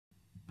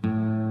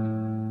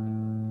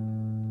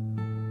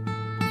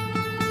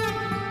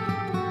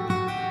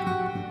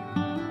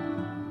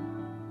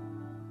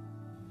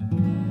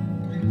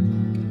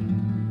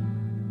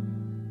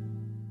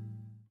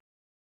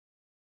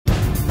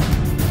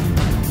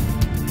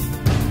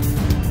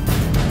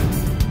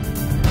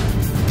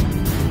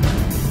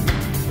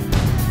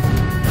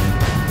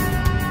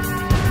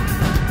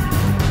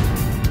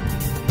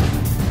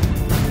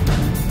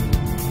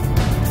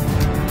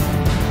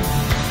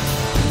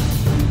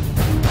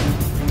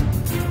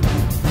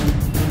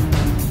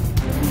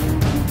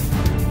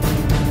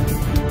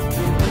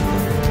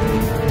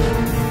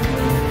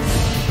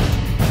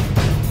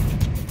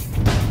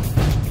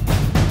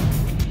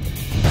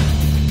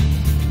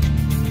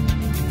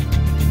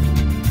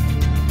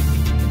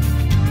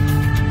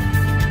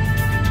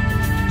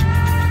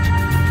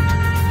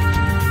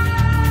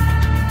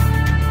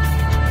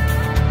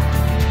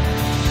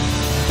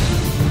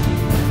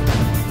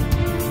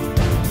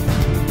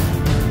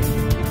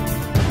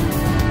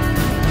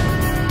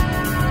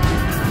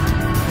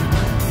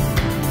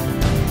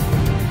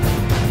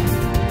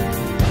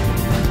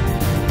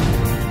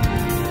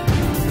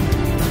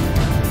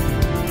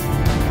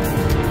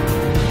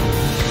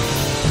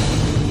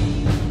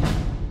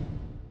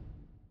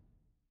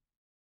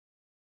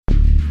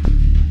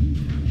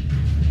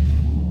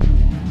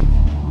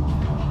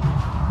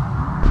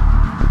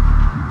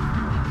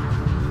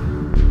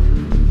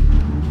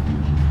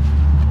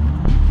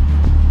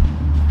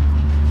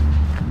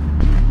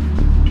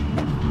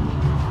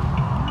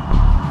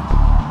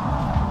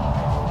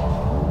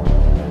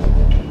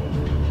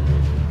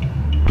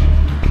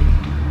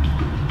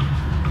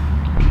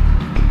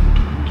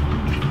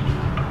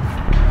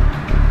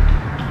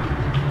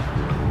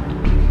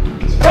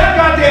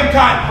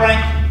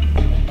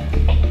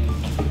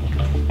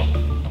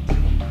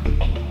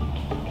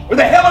Where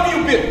the hell have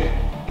you been?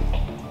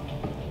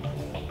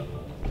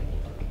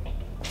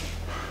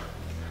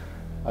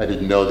 I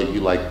didn't know that you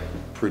like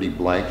pretty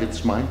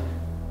blankets, Mike.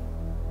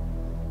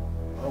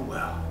 Oh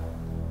well.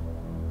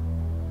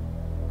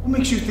 What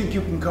makes you think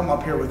you can come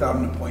up here without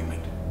an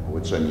appointment? Oh,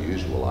 it's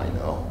unusual, I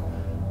know.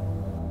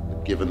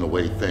 But given the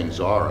way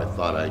things are, I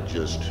thought I'd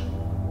just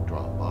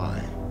drop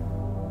by.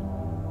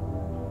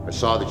 I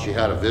saw that you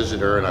had a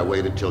visitor and I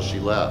waited till she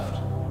left.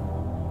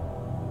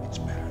 It's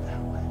better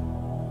that way.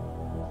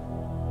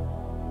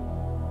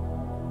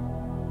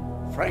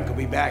 Frank will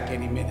be back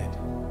any minute.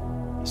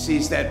 He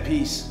sees that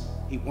piece,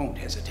 he won't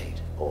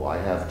hesitate. Oh, I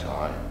have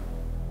time.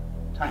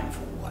 Time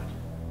for what?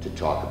 To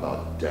talk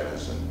about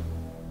Denizen.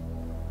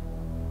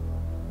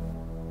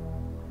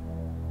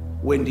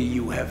 When do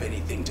you have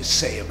anything to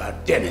say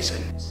about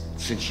Denizen?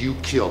 Since you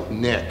killed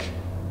Nick,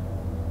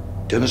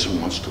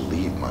 Denizen wants to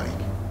leave, Mike.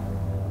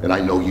 And I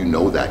know you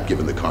know that,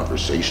 given the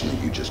conversation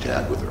that you just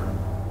had with her.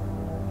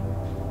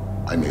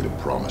 I made a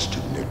promise to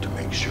Nick to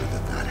make sure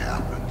that that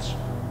happens.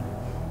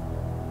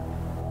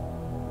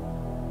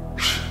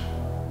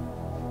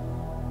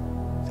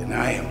 Then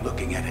I am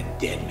looking at a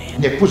dead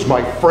man. Nick was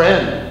my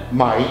friend,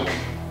 Mike.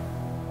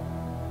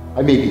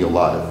 I may be a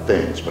lot of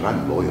things, but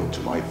I'm loyal to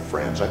my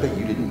friends. I bet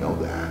you didn't know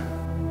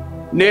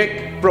that.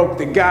 Nick broke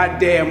the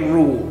goddamn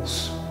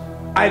rules.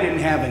 I didn't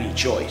have any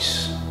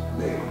choice.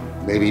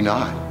 Maybe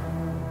not.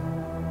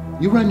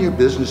 You run your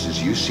business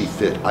as you see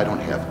fit. I don't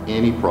have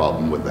any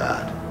problem with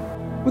that.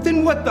 Well,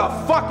 then what the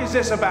fuck is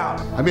this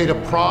about? I made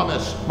a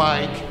promise,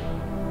 Mike.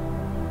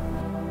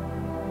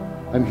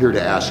 I'm here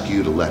to ask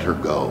you to let her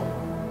go.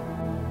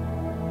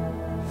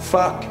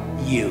 Fuck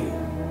you.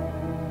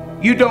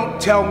 You don't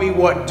tell me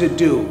what to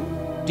do.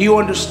 Do you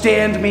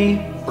understand me?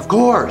 Of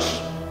course.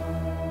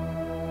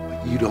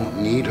 But you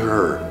don't need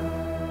her.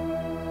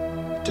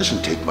 It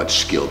doesn't take much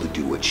skill to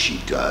do what she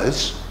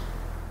does.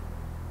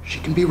 She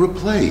can be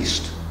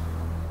replaced.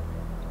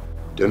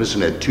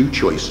 Denizen had two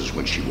choices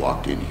when she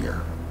walked in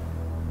here.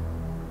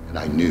 And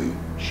I knew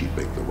she'd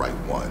make the right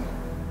one.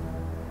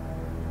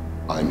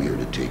 I'm here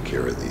to take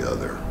care of the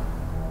other.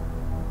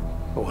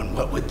 Oh, and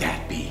what would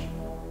that be?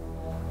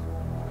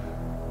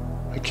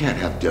 I can't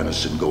have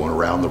Denizen going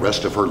around the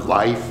rest of her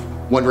life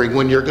wondering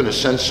when you're going to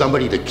send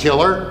somebody to kill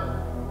her.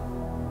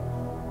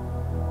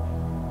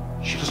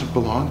 She doesn't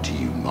belong to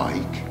you,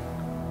 Mike.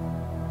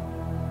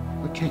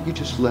 Why can't you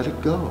just let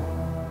it go?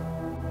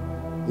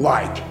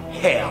 Like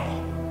hell.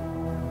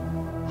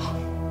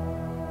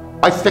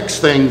 I fix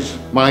things,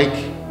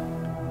 Mike.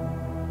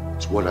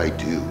 It's what I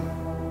do.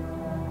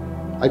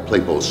 I play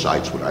both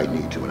sides when I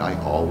need to, and I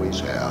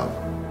always have.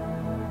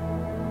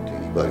 To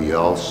anybody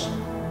else,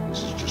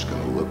 this is just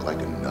going to look like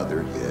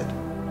another hit.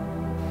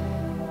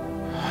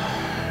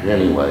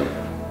 Anyway,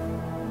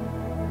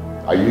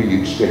 I knew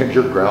you'd stand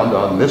your ground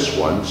on this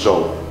one,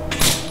 so...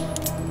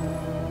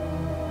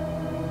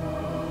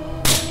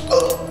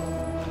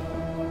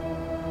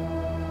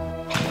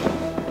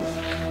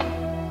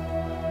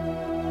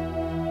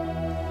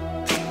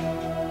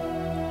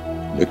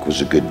 Nick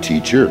was a good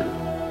teacher.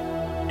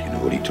 Do you know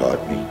what he taught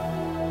me?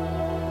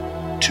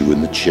 2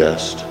 in the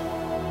chest,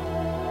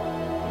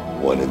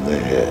 1 in the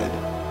head.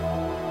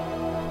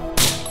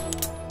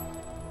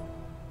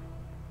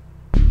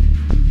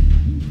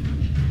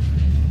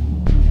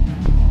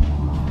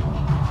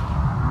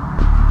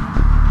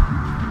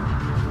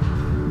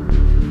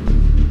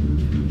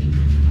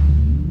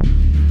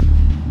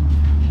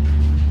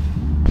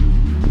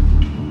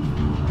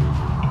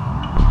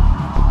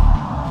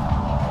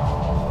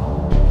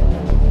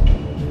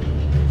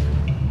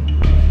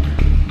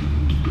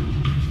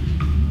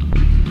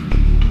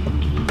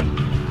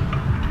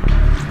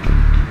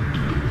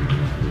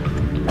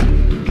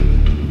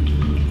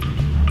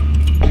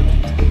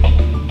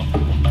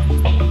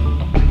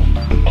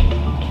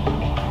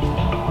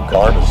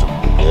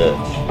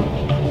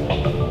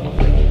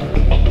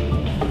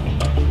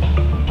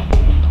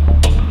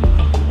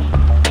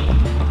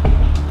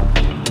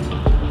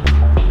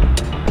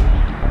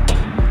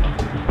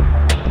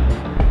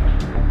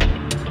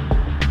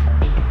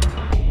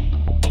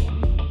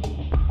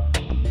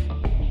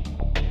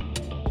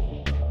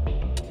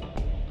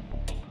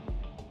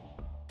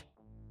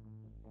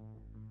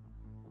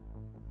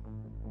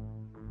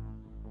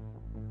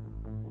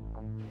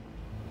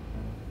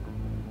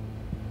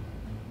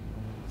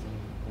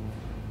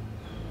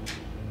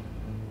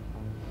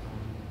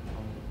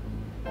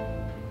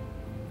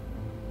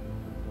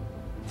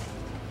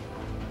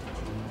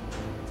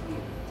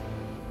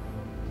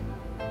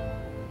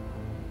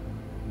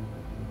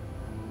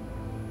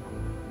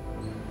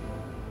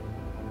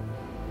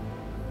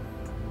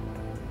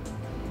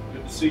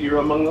 See, you're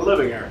among the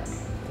living, Eric.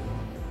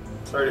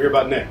 Sorry to hear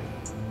about Nick.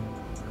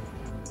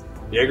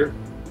 Jaeger?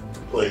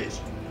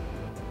 Please.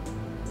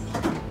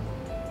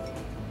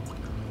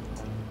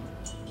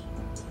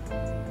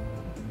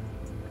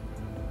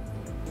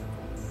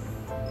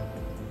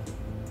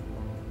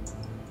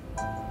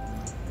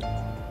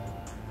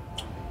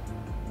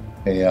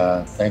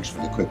 Hey, thanks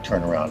for the quick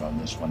turnaround on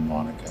this one,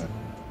 Monica.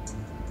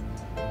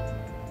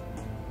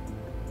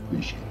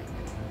 Appreciate it.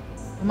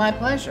 My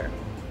pleasure.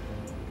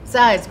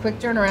 Besides, quick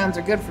turnarounds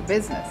are good for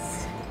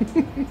business.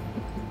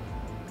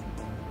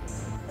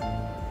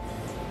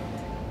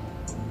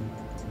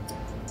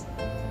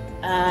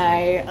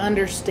 I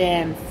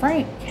understand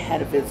Frank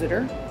had a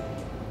visitor.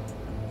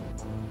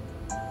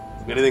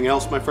 Anything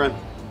else, my friend?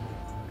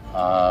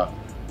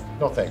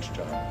 No thanks,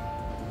 John.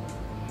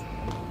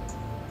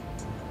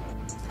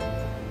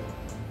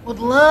 Would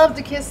love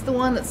to kiss the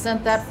one that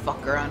sent that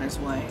fucker on his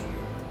way.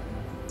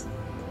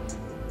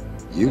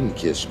 You can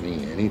kiss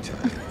me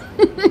anytime.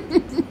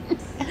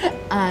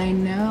 I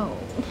know.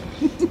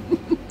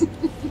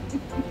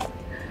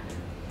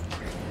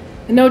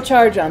 No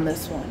charge on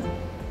this one.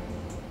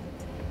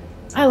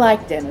 I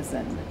like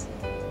Denizen.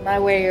 My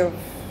way of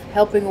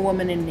helping a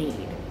woman in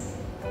need.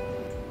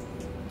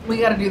 We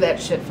gotta do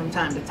that shit from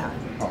time to time.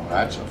 Oh,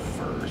 that's a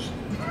first.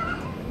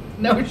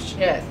 No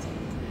shit.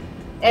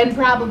 And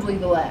probably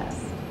the last.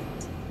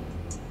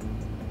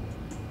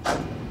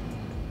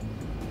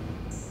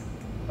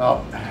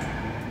 Oh.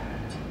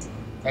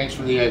 Thanks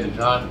for the egg,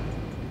 John.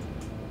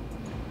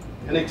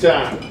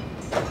 Anytime.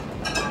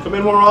 Come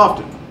in more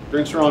often.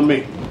 Drinks are on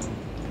me.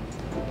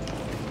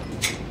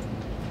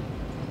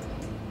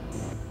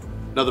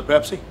 Another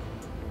Pepsi?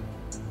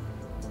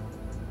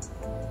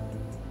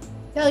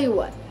 Tell you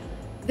what,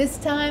 this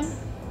time,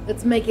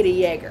 let's make it a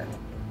Jaeger.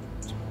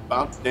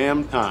 About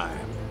damn time.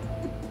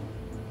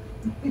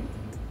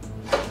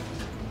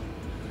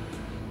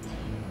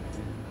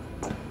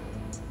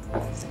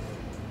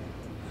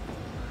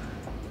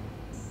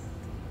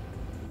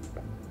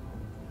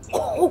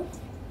 Oh.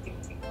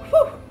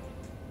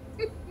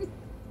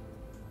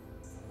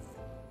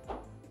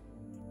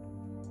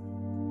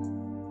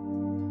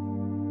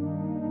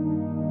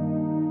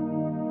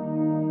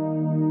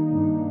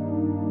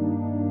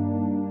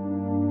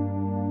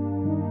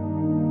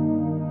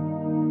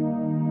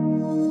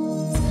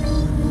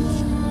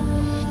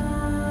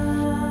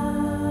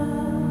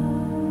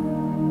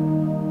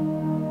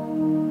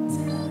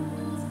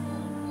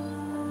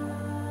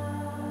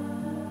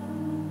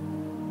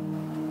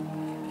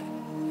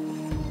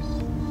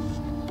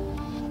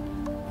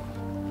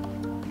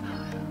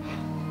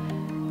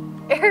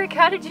 Eric,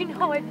 how did you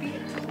know I'd be?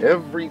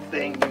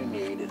 Everything you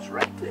need is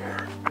right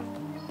there.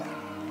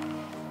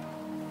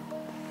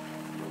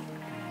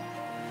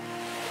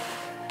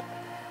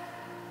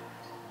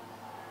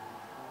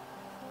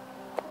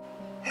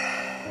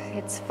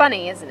 It's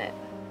funny, isn't it?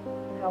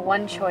 How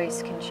one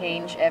choice can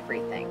change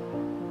everything.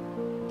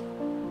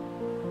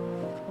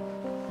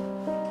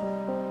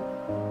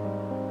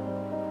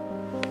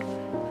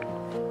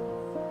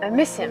 I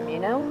miss him, you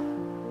know?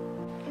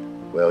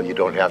 Well, you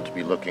don't have to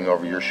be looking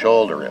over your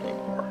shoulder anymore.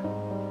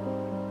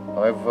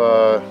 I've,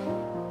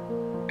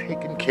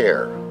 taken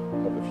care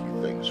of a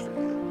few things for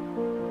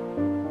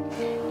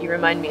you. You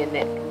remind me of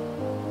Nick.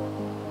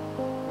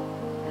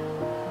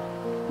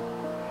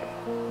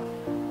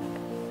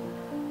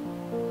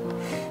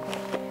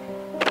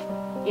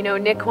 You know,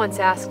 Nick once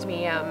asked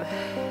me,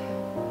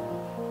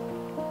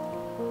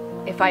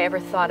 if I ever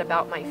thought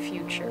about my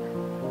future.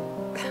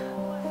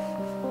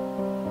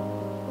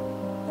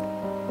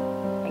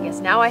 I guess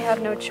now I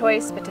have no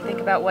choice but to think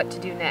about what to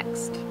do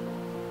next.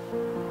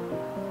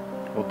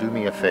 Well, do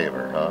me a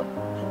favor, huh?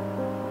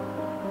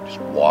 Just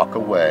walk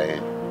away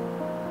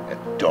and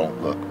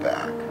don't look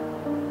back.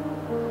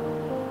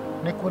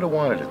 Nick would have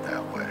wanted it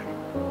that way.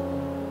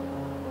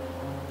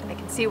 I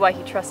can see why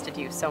he trusted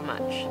you so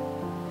much.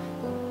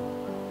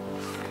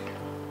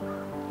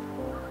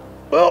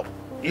 Well,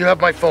 you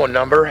have my phone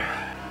number.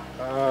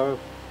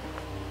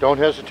 Don't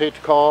hesitate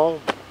to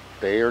call,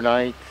 day or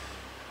night.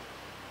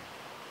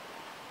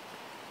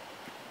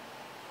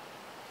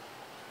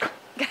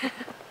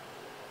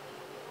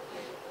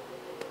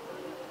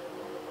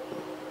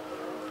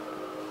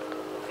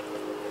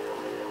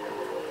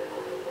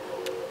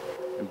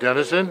 And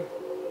Denizen,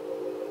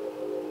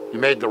 you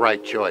made the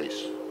right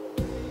choice.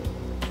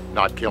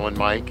 Not killing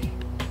Mike.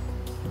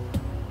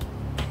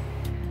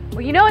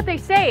 Well, you know what they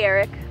say,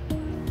 Eric.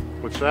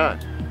 What's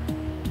that?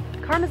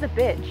 Karma's a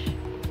bitch.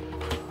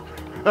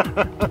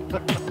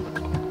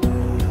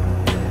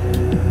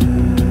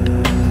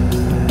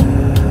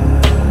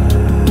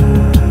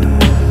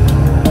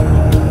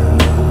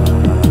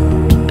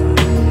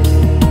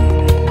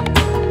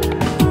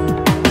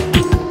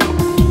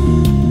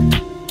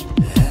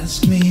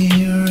 Ask me,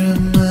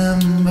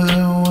 remember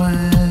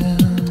when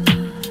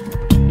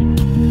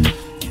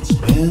it's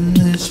been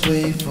this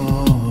way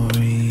for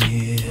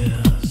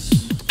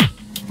years.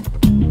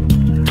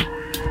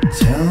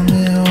 Tell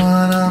me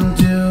what I'm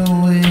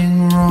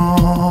doing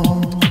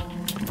wrong.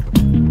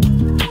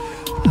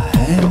 I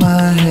hang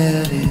my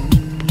head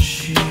in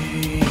shame.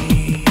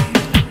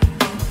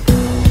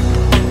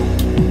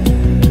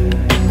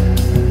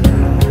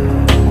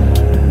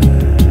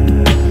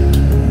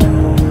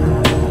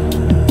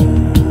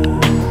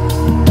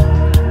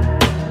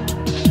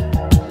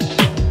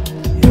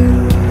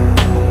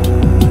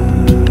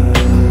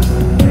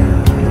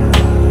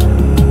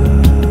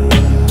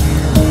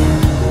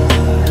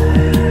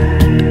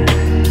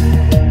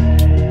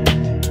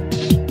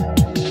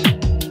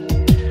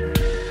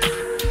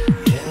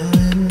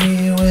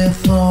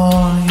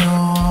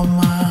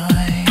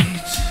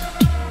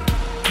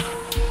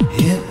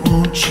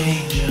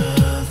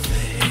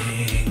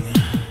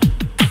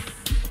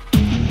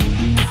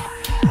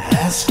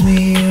 ask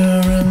me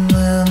to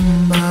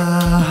remember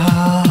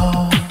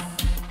how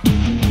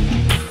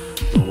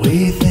the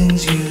way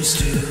things used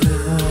to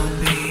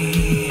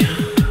be.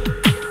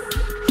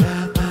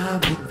 That I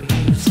would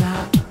be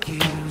stop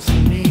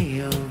accusing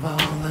me of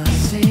all the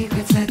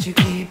secrets that you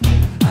keep.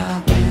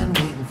 I've been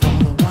waiting for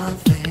the one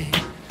thing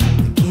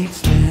that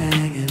keeps me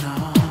hanging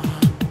on.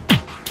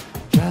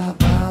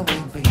 Drop out,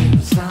 wait for you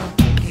to stop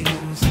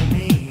accusing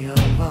me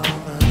of all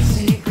the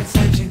secrets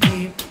that you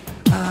keep.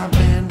 I've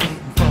been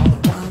waiting for the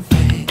one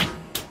thing.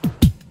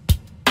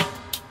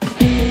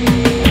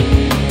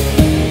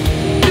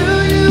 Do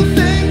you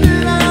think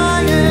that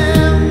I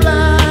am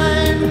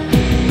blind?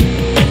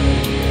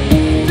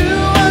 Do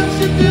what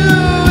you do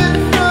in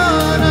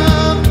front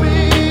of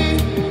me.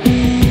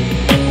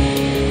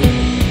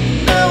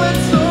 Now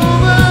it's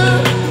over.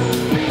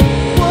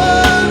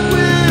 What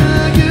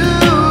will you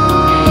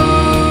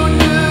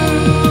do?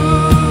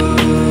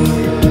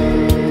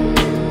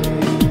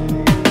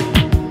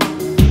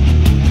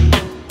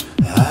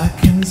 I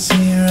can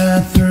see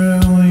right